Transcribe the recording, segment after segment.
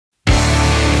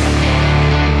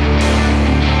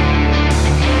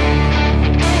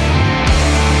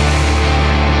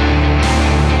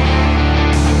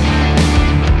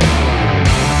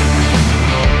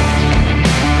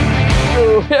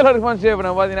Irfan chef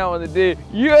நான் பாத்தீனா வந்துட்டு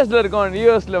யுஎஸ்ல இருக்கோம்.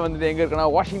 யுஎஸ்ல வந்துட்டு எங்க இருக்கனா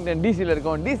வாஷிங்டன் டிசில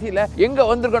இருக்கோம். டிசில எங்க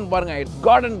வந்திருக்கோம்னு பாருங்க. It's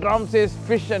Gordon Ramsay's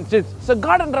Fish and Chips. So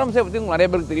Gordon Ramsay பத்தி உங்களுக்கு நிறைய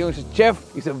பேருக்கு தெரியும். He's a chef.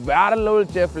 He's a வேற level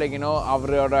chef, like you know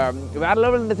அவரோட வேற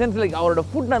level in the sense like அவரோட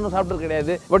ஃபுட் நான் சாப்பிட்டது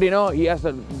கிடையாது. But you know he has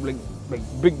a like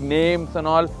big names and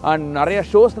all, and நிறைய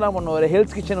ஷோஸ்லாம் பண்ணுவார்.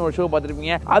 ஹெல்த் கிச்சன் ஒரு ஷோ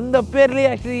பார்த்துருப்பீங்க. அந்த பேர்லேயே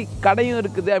ஆக்சுவலி கடையும்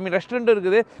இருக்குது, ஐ மீன் ரெஸ்டாரண்ட்டும்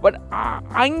இருக்குது. பட்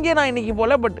அங்கே நான் இன்னைக்கு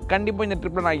போல, பட் கண்டிப்பாக இந்த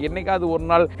ட்ரிப்பில் நான் என்னைக்காவது ஒரு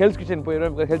நாள் ஹெல்த் கிச்சன்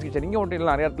போயிடுவேன். பிகாஸ் ஹெல்த் கிச்சன் இங்கே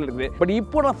மட்டும் நிறைய இடத்துல இருக்குது. பட்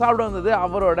இப்போ நான் சாப்பிட வந்தது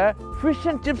அவரோட fish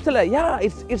and சிப்ஸில்.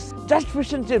 It's just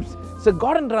fish and chips. So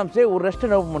garden Ramsay ஒரு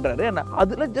ரெஸ்டாரண்ட் ஓப்பன் பண்ணுறாரு.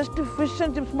 அதில் ஜஸ்ட் ஃபிஷ்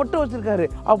அண்ட் சிப்ஸ் மட்டும் வச்சிருக்காரு.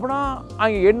 அப்படின்னா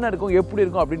அங்கே என்ன இருக்கும், எப்படி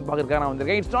இருக்கும் அப்படின்னு பார்க்குறதுக்காக நான்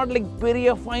வந்திருக்கேன். இட்ஸ் நாட் லைக்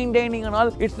பெரிய ஃபைன் டைனிங்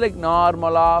ஆனால் இட்ஸ் லைக்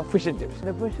நார்மலாக ஃபிஷ் அண்ட் சிப்ஸ்.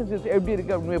 இந்த ஃபிஷ் அண்ட் சிப்ஸ் எப்படி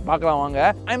இருக்குது அப்படின்னு பார்க்கலாம் வாங்க.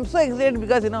 I am so excited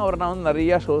because என்ன அவர் நான் வந்து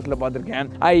நிறையா ஷோஸில் பார்த்துருக்கேன்.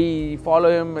 I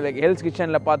follow him like health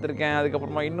கிச்சனில் பார்த்துருக்கேன்.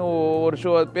 அதுக்கப்புறமா இன்னும் ஒரு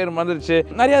ஷோ பேர் வந்துருச்சு,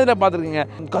 நிறையா இதில் பார்த்துருக்கீங்க.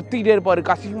 கத்திக்கிட்டே இருப்பார்,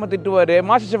 கஷ்டமாக திட்டுவார்.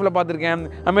 மாஸ்டர் ஷெஃப்ல பார்த்துருக்கேன்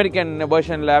அமெரிக்கன்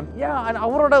வெர்ஷனில்.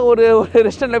 அவரோட ஒரு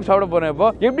ரெஸ்டாரண்ட் லைஃப் சாப்பிட போகிறேன். இப்போ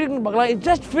எப்படி இருக்குன்னு பார்க்கலாம். It's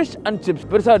just fish and chips.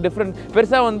 பெருசாக டிஃப்ரெண்ட்,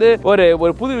 பெருசாக வந்து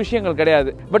ஒரு புது விஷயங்கள் கிடையாது.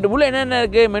 பட் உள்ள என்னென்ன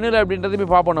இருக்குது மெனுவில் அப்படின்றது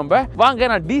போய் பார்ப்போம் நம்ம. வாங்க,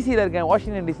 நான் டிசியில் இருக்கேன்,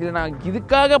 வாஷிங்டன் டிசியில். நான்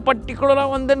இதுக்காக பர்டிகுலராக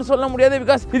வந்தேன்னு சொல்ல முடியாது.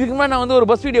 பிகாஸ் இதுக்கு முன்னாடி நான் வந்து ஒரு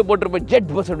பஸ் வீடியோ போட்டிருப்பேன், ஜெட்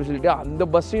பஸ் அப்படின்னு சொல்லிட்டு. அந்த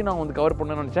பஸ்ஸையும் நான் வந்து கவர்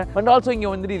பண்ணணும்னு நினச்சேன். அண்ட் ஆல்சோ இங்கே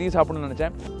வந்துட்டு இதையும் சாப்பிடணும்னு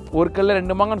நினச்சேன். ஒரு கல்ல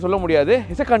ரெண்டு மாங்கன்னு சொல்ல முடியாது.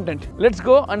 It's a content. Let's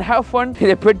go and have fun.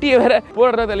 இதை பெட்டியை வேற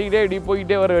போடுறதா தள்ளிக்கிட்டே இப்படி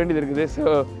போய்கிட்டே வர வேண்டியது இருக்குது. So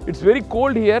it's very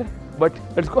cold here. But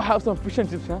let's go have some fish and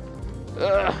chips, huh?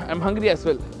 I'm hungry as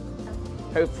well.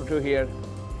 Have to here.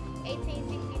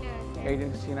 1869.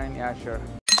 1869, yeah, sure.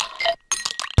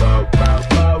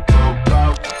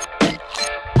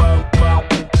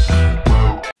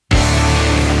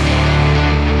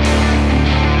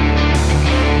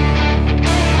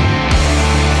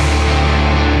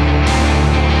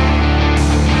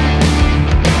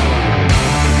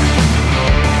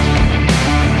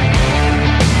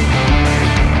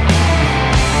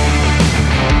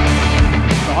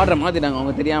 Order மாற்றிட்டாங்க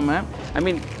அவங்க தெரியாமல். ஐ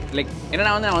மீன் லைக்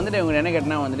என்னன்னா வந்து நான் வந்துட்டு அவங்க என்ன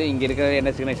கேட்டேன்னா வந்துட்டு இங்கே இருக்கிற என்ன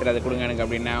சிக்னேச்சர் அதை கொடுங்க எனக்கு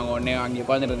அப்படின்னா. அவங்க உடனே அங்கே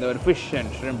உட்காந்துட்டு இருந்த ஒரு fish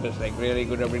and shrimp is like very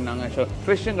good அப்படின்னாங்க. ஸோ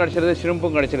ஃபிஷ்ஷும் கிடச்சிருது,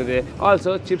 ஷ்ரிம்பும் கிடச்சிருது,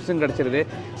 ஆல்சோ சிப்ஸும் கிடச்சிருது.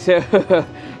 So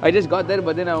I just got there.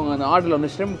 But அவங்க அந்த ஆர்டரில்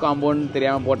வந்து ஷ்ரிம்ப் காம்போன்னு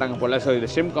தெரியாமல் போட்டாங்க போல். ஸோ இது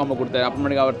ஷ்ரிம்ப் காம்போ கொடுத்தாரு.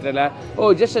 அப்புறமேட்டுக்கு அவர்கிட்ட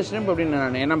ஜஸ்ட் ஷ்ரிம்ப் அப்படின்னு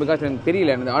நான் ஏன்னா பிகாஸ் எனக்கு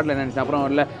தெரியல அந்த ஆர்டரில் நினச்சேன். அப்புறம்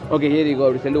வரல ஓகே ஹியர் யூ கோ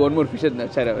அப்படின்னு சொல்லி ஒன் மோர் ஃபிஷ்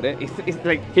வச்சார் அவர். It's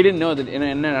like he didn't know that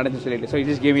என்ன நடந்துச்சு சொல்லிட்டு. So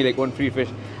it just gave me like one free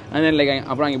fish. And then like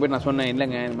அப்புறம் அங்கே போய்ட்டு நான் சொன்னேன்,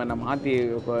 இல்லைங்க இந்த மாதிரி நான் மாற்றி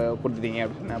கொடுத்துட்டீங்க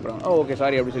அப்படின்னு. அப்புறம் ஓகே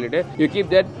சாரி அப்படின்னு சொல்லிட்டு யூ கீப்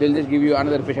தட் தில் just give you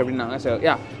another fish அப்படின்னாங்க. So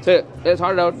so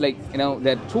sort out like you know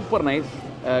that super nice.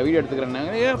 Video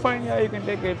எடுத்துக்கிறேன்னாங்க. Fine, you can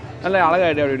take it. நல்லா அழகாக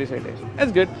அப்படி சொல்லிட்டு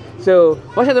இட்ஸ் குட். ஸோ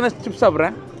ஃபர்ஸ்ட் தானே சிப்ஸ்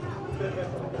சாப்பிட்றேன்.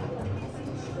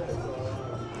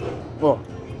 ஓ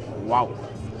wow.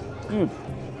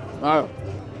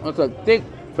 So thick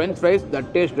French fries that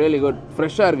taste really good.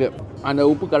 ஃப்ரெஷ்ஷாக இருக்குது. அந்த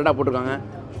உப்பு கரெக்டாக போட்டிருக்காங்க.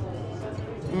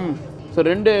 ஸோ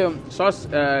 2 சாஸ்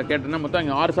கேட்டேன்னா மொத்தம்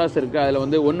அங்கே 6 சாஸ் இருக்குது. அதில்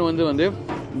வந்து ஒன்று வந்து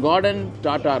கார்டன்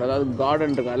டாட்டார், அதாவது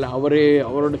கார்டன் இருக்கார்ல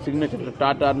அவரோட சிக்னேச்சர்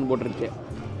டாட்டார்னு போட்டுருச்சு.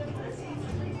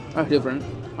 டிஃப்ரெண்ட்.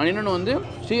 அண்ட் இன்னொன்று வந்து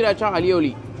ஸ்ரீராச்சா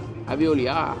அயோலி.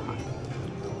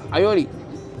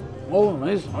 ஓ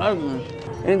நைஸ், நல்லா இருக்குங்க.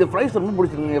 எனக்கு இந்த ப்ரைஸ் ரொம்ப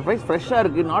பிடிச்சிருக்குங்க. இந்த ப்ரைஸ் ஃப்ரெஷ்ஷாக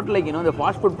இருக்குது. நாட் லைக் இந்த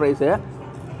ஃபாஸ்ட் ஃபுட் ப்ரைஸு.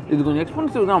 இது கொஞ்சம்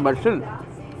எக்ஸ்பென்சிவ் தான், பட் ஸ்டில்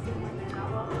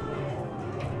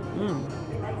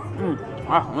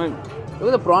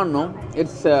இது PRAN. No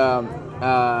it's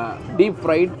deep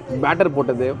fried, batter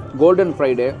போட்டது, கோல்டன்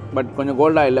ஃப்ரைடு. பட் கொஞ்சம்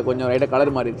கோல்டாக இல்லை, கொஞ்சம் ரைட்டாக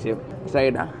கலர் மாறிடுச்சு.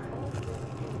 ஃப்ரைடா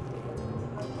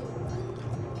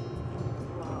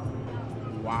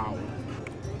வாவ்.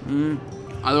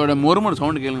 அதோட மொறுமொறு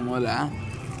சவுண்டு கேளுங்க முதல்ல.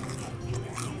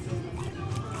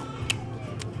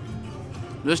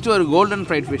 ஜஸ்ட் ஒரு கோல்டன்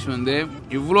ஃப்ரைட் ஃபிஷ் வந்து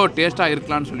இவ்வளோ டேஸ்ட்டாக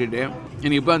இருக்கலான்னு சொல்லிட்டு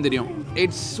எனக்கு இப்போ தான் தெரியும்.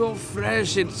 It's so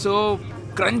fresh, it's so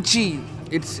crunchy.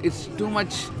 It's too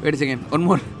much. Wait a second, one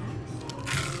more.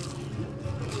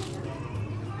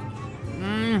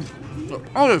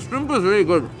 Oh, the shrimp is very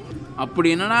good. அப்படி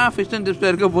என்னன்னா ஃபிஷ் அண்ட் சிப்ஸில்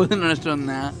இருக்க போதுன்னு நினச்சிட்டு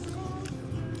வந்தேன்.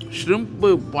 ஷ்ரிம்ப்பு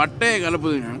பட்டையை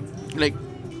கலப்புதுங்க. லைக்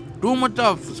டூ மச்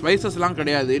ஆஃப் ஸ்பைசஸ்லாம்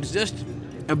கிடையாது. It's just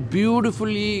a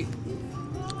beautifully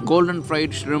golden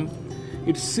fried shrimp.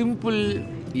 It's simple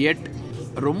yet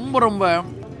ரொம்ப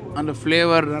அந்த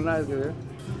ஃப்ளேவர் நல்லா இருக்குது.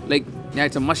 Like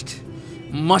it's a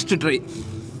must try.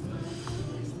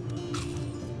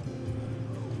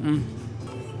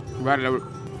 வேற லெவல்.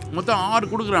 மொத்தம் 6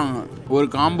 கொடுக்குறாங்க ஒரு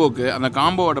காம்போக்கு. அந்த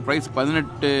காம்போவோட ப்ரைஸ்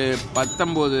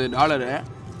 $18-19.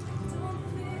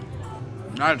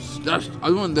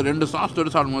 அதுவும் இந்த 2 சாஸ்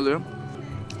தொட்டு சாப்பிடும்போது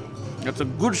it's a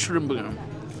good ஷ்ரிம்ப்புங்க.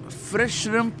 Fresh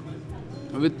shrimp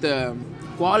with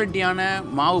குவாலிட்டியான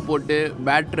மாவு போட்டு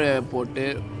பேட்டரை போட்டு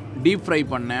டீப் ஃப்ரை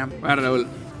பண்ணேன். வேறு லெவல்.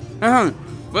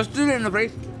 ஃபஸ்ட்டு என்ன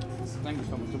price? Thank you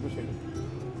so much, super shade.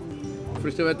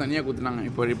 ஃபிஷ்ஷை வேறு தனியாக கொடுத்துனாங்க.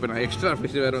 இப்போ நான் எக்ஸ்ட்ரா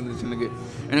ஃபிஷ் வேறு வந்துச்சு எனக்கு.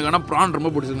 ஆனால் ப்ரான் ரொம்ப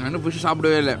பிடிச்சிருக்கு. நான் இன்னும் ஃபிஷ்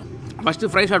சாப்பிடவே இல்லை. ஃபஸ்ட்டு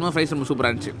ஃப்ரை சாப்பிடும்போது ஃப்ரைஸ் ரொம்ப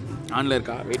சூப்பராக இருந்துச்சு. ஆனில்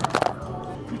இருக்கா? வெயிட்.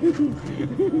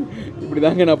 இப்படி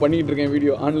தாங்க நான் பண்ணிக்கிட்டு இருக்கேன்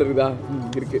வீடியோ. ஆனில் இருக்குதா?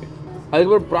 இருக்குது.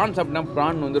 அதுக்கப்புறம் ப்ரான் சாப்பிட்டேன்.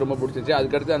 ப்ரான் வந்து ரொம்ப பிடிச்சிச்சு.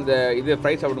 அதுக்கடுத்து அந்த இது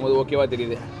ஃப்ரை சாப்பிடும்போது ஓகேவா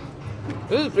தெரியுது.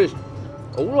 இது ஃபிஷ்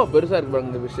அவ்வளோ பெருசாக இருக்கு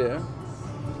பாருங்க இந்த ஃபிஷ்ஷு.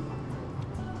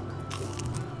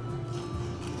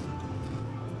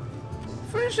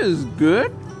 Fish is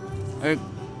good.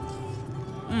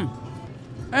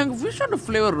 எனக்கு ஃபிஷ்ஷோட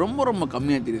ஃப்ளேவர் ரொம்ப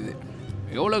கம்மியாக தெரியுது.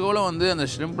 எவ்வளோ வந்து அந்த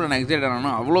ஷ்ரிம்பில் நான் எக்ஸைட்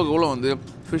ஆனோ அவ்வளோ வந்து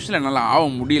ஃபிஷ்ஷில் என்னால் ஆக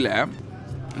முடியல.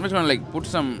 லைக் புட்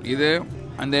சம் இது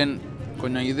அண்ட் தென்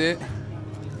கொஞ்சம் இது.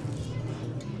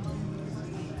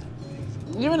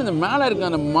 ஈவன் இந்த மேலே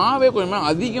இருக்க அந்த மாவே கொஞ்சம்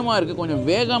அதிகமாக இருக்குது, கொஞ்சம்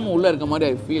வேகாமல் உள்ளே இருக்க மாதிரி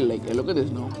I feel like look at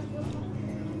this no.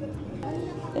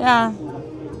 Yeah.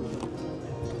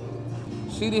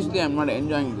 Seriously, I'm not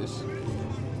enjoying this.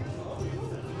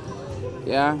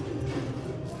 Yeah.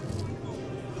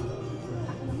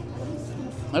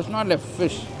 That's not like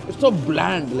fish. It's so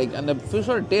bland. Like, and the fish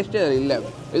or taste illa.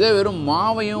 Idhe verum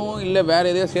maavayum illa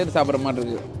vera edha சேர்த்து சாப்பிடுற மாதிரி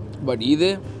இருக்கு. But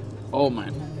இது oh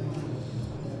man.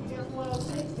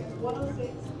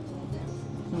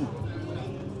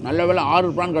 நல்ல வேளை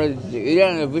 6 PRAN கிடைச்சிச்சு. இதே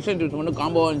fish and chips மட்டும்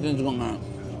காம்போவாக இருந்துச்சுன்னு வச்சுக்கோங்க.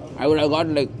 I would have got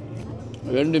like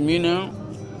 2 மீன்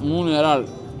 3 இறால்.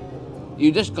 You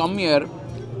just come here.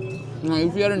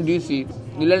 If you are in DC,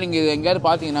 இல்லை நீங்கள் இது எங்கேயாவது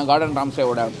பார்த்தீங்கன்னா கார்டன்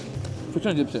ராம்சேவோட ஃபிஷ்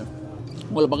அண்ட் சிப்ஸு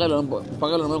உங்களுக்கு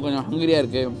பக்கத்தில் கொஞ்சம் ஹங்கரியாக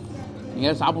இருக்குது,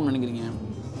 எங்கேயாவது சாப்பிட்ணுன்னு நினைக்கிறீங்க,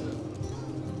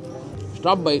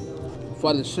 stop by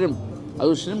for the shrimp.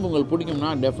 அது ஷ்ரிம்ப் உங்களுக்கு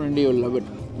பிடிக்கும்னா definitely you love it.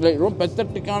 Like ரொம்ப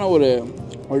பெத்தட்டிக்கான ஒரு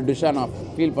டிஷ்ஷாக நான்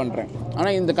ஃபீல் பண்ணுறேன்.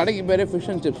 ஆனால் இந்த கடைக்கு பேரே ஃபிஷ்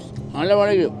அண்ட் சிப்ஸ். நல்ல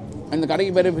வேலைக்கு இந்த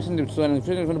கடைக்கு பேரே ஃபிஷ் அண்ட் சிப்ஸ். எனக்கு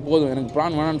ஃபிஷ் அண்ட் சிப்ஸ் போதும், எனக்கு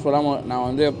ப்ரான் வேணான்னு சொல்லாமல் நான்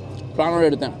வந்து ப்ரானோடு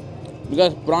எடுத்தேன்.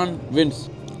 Because prawn wins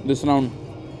this round.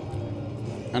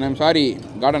 And I'm sorry,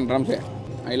 Gordon Ramsay.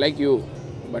 I like you,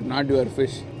 but not your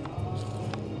fish.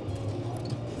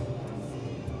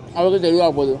 அவருக்கு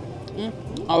தெளிவாக போகுது.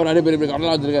 அவர் நிறைய பெரிய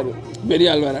கடலாக வச்சுருக்காரு,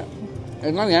 பெரிய ஆள் வேறு.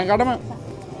 எல்லாம் என் கடமை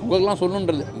உங்களுக்குலாம்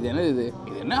சொல்லணுன்றது. இது என்னது இது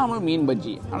என்ன அவங்களுக்கு மீன்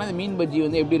பஜ்ஜி. ஆனால் இந்த மீன் பஜ்ஜி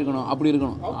வந்து எப்படி இருக்கணும், அப்படி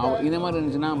இருக்கணும். இந்த மாதிரி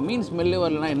இருந்துச்சுன்னா மீன் ஸ்மெல்லு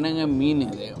வரலன்னா என்னங்க மீன்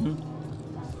அது?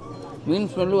 மீன்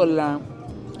ஸ்மெல்லு வரல,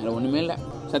 அதில் ஒன்றுமே இல்லை.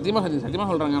 சத்தியமாக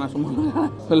சொல்கிறாங்க, நான் சும்மா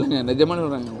சொல்லுங்க, நிஜமான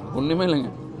சொல்கிறாங்க, ஒன்றுமே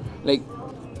இல்லைங்க. லைக்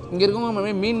இங்கே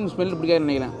இருக்கவங்க மீன் ஸ்மெல் பிடிக்காதுன்னு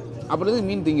நினைக்கிறேன். அப்புறம்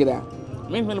மீன் திங்கிறேன்,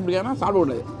 மீன் ஸ்மெல் பிடிக்காதுன்னா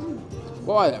சாப்பிடக்கூடாது,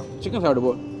 போகாது. சிக்கன் சாப்பிடு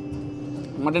போ,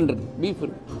 மட்டன் இருக்குது, பீஃப்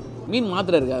இருக்குது, மீன்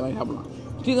மாத்திரை இருக்குது, அது மாதிரி சாப்பிட்லாம்.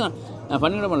 சீக்கிரம் நான்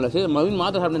பண்ணிவிட பண்ணல. சரி மீன்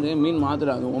மாத்திரை சாப்பிட்டு மீன்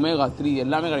மாத்திரை ஒமேகா 3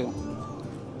 எல்லாமே கிடைக்கும்.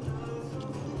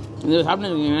 இது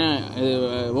சாப்பிட்டுருக்கீங்க, இது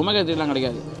ஒமேகா 3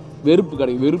 கிடைக்காது.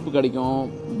 வெறுப்பு கிடைக்கும்,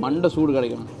 மண்டை சூடு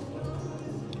கிடைக்கும்.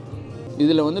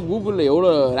 இதில் வந்து கூகுளில் எவ்வளோ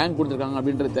ரேங்க் கொடுத்துருக்காங்க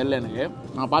அப்படின்றது தெரில எனக்கு.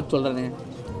 நான் பார்த்து சொல்கிறேனே,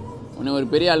 உன்னை ஒரு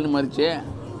பெரிய ஆளுன்னு மதிச்சு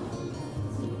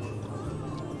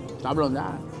சாப்பிட வந்தா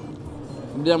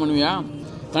இப்படி தான் பண்ணுவியா?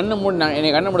 கண்ணை மூடி என்னை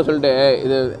கண்ணை மூட சொல்லிட்டு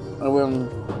இது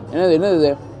என்னது இது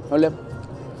சொல்லு.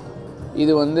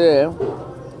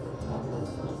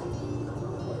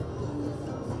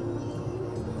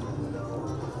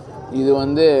 இது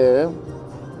வந்து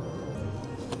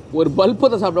ஒரு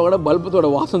பல்பத்தை சாப்பிட்டா கூட பல்பத்தோட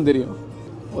வாசம் தெரியும்,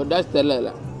 ஒரு டேஷ் தெரில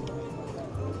இல்லை.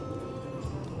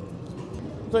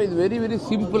 ஸோ இது வெரி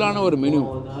சிம்பிளான ஒரு மெனு.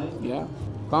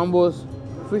 காம்போஸ்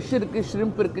ஃபிஷ் இருக்குது,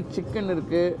 ஷ்ரிம்ப் இருக்குது, சிக்கன்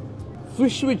இருக்குது,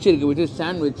 ஃபிஷ் விச் இருக்குது, விச் இஸ்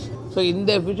சாண்ட்விச். ஸோ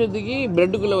இந்த ஃபிஷ்ஷத்துக்கு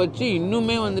ப்ரெட்டுக்குள்ளே வச்சு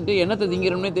இன்னுமே வந்துட்டு என்னத்தை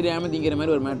திங்கிறோம்னே தெரியாமல் திங்கிற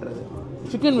மாதிரி ஒரு மேட்ரு. அது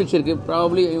சிக்கன் விச் இருக்குது,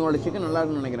 ப்ராபப்ளி இவங்களோட சிக்கன் நல்லா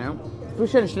இருக்குன்னு நினைக்கிறேன்.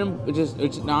 ஃபிஷ் அண்ட் ஷ்ரிம்ப்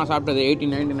விச் நான் சாப்பிட்டது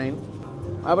 1899.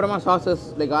 அப்புறமா சாஸஸ்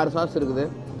லைக் 6 சாஸ் இருக்குது.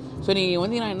 ஸோ நீங்கள்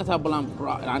வந்து நான் என்ன சாப்பிட்லாம்,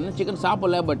 நான் இன்னும் சிக்கன்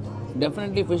சாப்பிடல, பட்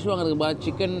டெஃபினெட்லி ஃபிஷ் வாங்குறதுக்கு பதிலாக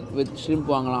சிக்கன் வித் ஷ்ரிம்ப்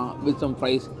வாங்கலாம் with some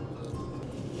fries.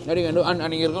 Very good. And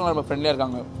நீங்கள் இருக்கவங்க ரொம்ப ஃப்ரெண்ட்லியாக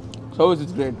இருக்காங்க. Service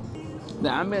is great. The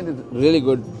ambience is really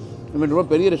good. இனிமேல் ரொம்ப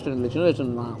பெரிய ரெஸ்டாரண்ட் இல்லை, சின்ன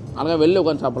ரெஸ்டாரண்ட் தான். அழகாக வெளில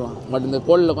உட்காந்து சாப்பிட்லாம். பட் இந்த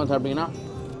கோலில் உட்காந்து சாப்பிட்டீங்கன்னா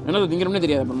என்ன திங்கிறோம்னே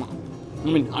தெரியாது. அப்புறமா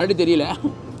ஆல்ரெடி தெரியல.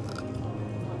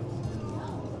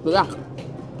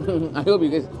 I hope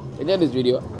you guys enjoy this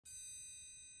video.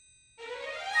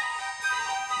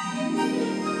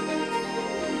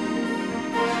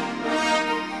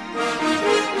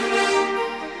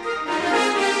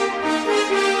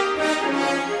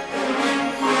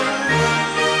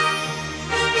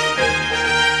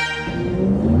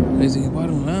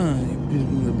 பாருங்களேன் எப்படி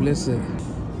இருக்கு இந்த பிளேஸ்.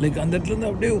 லைக் அந்த இடத்துல இருந்து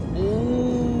அப்படியே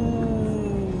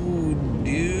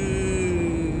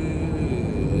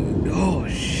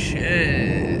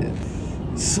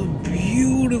so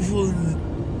beautiful.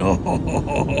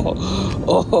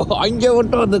 அங்கே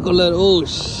மட்டும் அந்த colour. Oh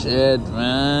shit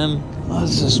man,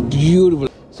 that's just beautiful.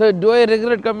 So do I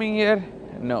regret coming here?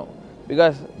 No.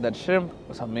 Because that shrimp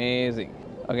was amazing.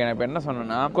 Okay, நான் இப்போ என்ன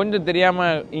சொன்னேன்னா, கொஞ்சம்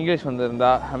தெரியாமல் இங்கிலீஷ்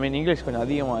வந்திருந்தா, இங்கிலீஷ் கொஞ்சம்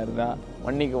அதிகமாக இருந்தால்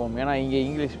மன்னிக்கவும். ஏன்னா இங்கே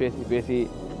இங்கிலீஷ் பேசி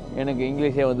எனக்கு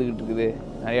இங்கிலீஷே வந்துக்கிட்டு இருக்குது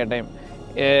நிறையா டைம்.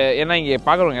 ஏன்னா இங்கே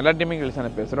பார்க்குறவங்க எல்லாத்தையுமே இங்கிலீஷ்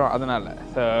தானே பேசுகிறோம், அதனால்.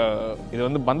 ஸோ இது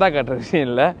வந்து பந்தா காட்டுற விஷயம்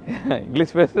இல்லை.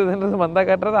 இங்கிலீஷ் பேசுறதுன்றது பந்தா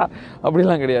காட்டுறதா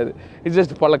அப்படிலாம் கிடையாது. இட்ஸ்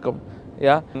ஜஸ்ட் பழக்கம்.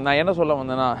 நான் என்ன சொல்ல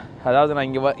வந்தேன்னா, அதாவது நான்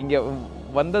இங்கே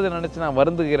வந்ததை நினச்சி நான்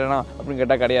வருந்துகிறேனா அப்படின்னு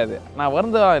கேட்டால் கிடையாது. நான்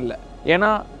வருந்ததான் இல்லை.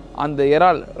 ஏன்னா அந்த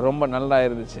இறால் ரொம்ப நல்லா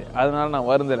இருந்துச்சு, அதனால நான்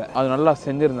வருந்தலை. அது நல்லா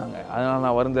செஞ்சுருந்தாங்க, அதனால்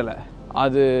நான் வருந்தலை.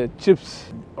 அது சிப்ஸ்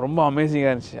ரொம்ப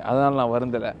அமேசிங்காக இருந்துச்சு, அதனால் நான்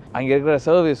வருந்தலை. அங்கே இருக்கிற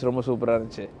சர்வீஸ் ரொம்ப சூப்பராக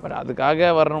இருந்துச்சு. பட்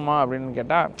அதுக்காக வரணுமா அப்படின்னு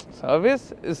கேட்டால் சர்வீஸ்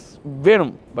இஸ்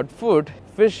வேணும். பட் ஃபுட்,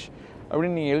 ஃபிஷ்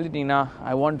அப்படின்னு நீங்கள் எழுதிட்டீங்கன்னா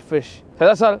ஐ வாண்ட் ஃபிஷ்.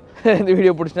 அதான் சார், இந்த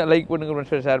வீடியோ பிடிச்சினா லைக்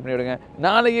பண்ணுங்கள், ஷேர் பண்ணி விடுங்க.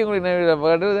 நாளைக்கு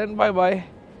உங்களுக்கு பாய் பாய்,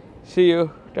 see you,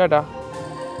 டாடா.